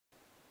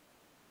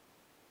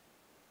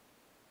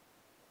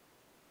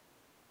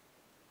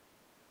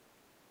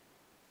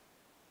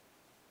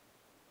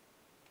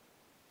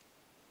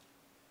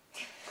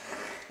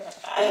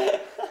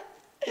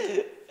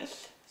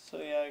So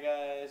yeah,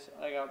 guys,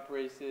 I got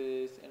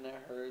braces and it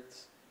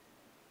hurts.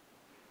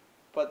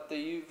 But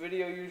the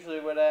video usually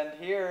would end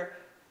here,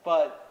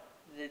 but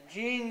the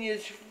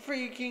genius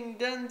freaking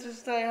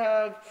dentist I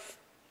have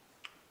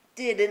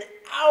did an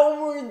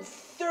hour and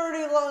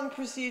 30 long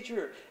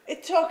procedure.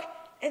 It took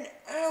an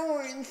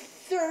hour and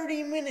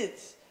 30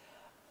 minutes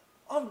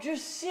of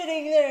just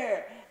sitting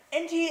there.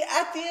 And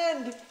at the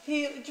end,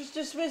 he just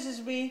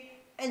dismisses me,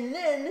 and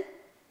then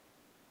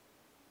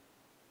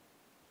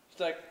he's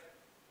like,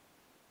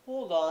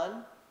 hold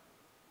on,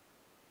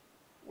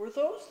 were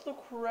those the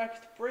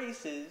correct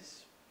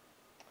braces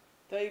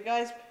that you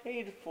guys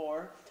paid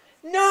for?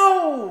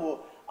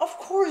 No! Of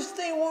course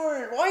they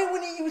weren't. Why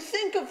wouldn't you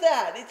think of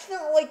that? It's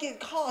not like it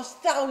costs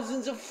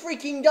thousands of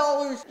freaking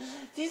dollars.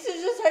 These are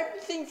just type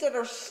of things that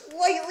are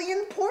slightly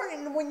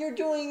important when you're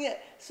doing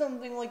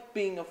something like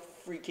being a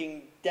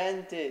freaking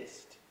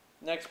dentist.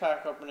 Next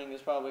pack opening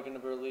is probably going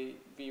to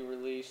be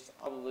released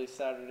probably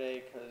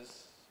Saturday,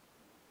 because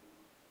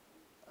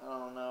I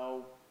don't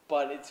know,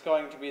 but it's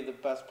going to be the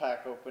best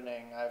pack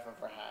opening I've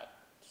ever had.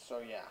 So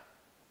yeah.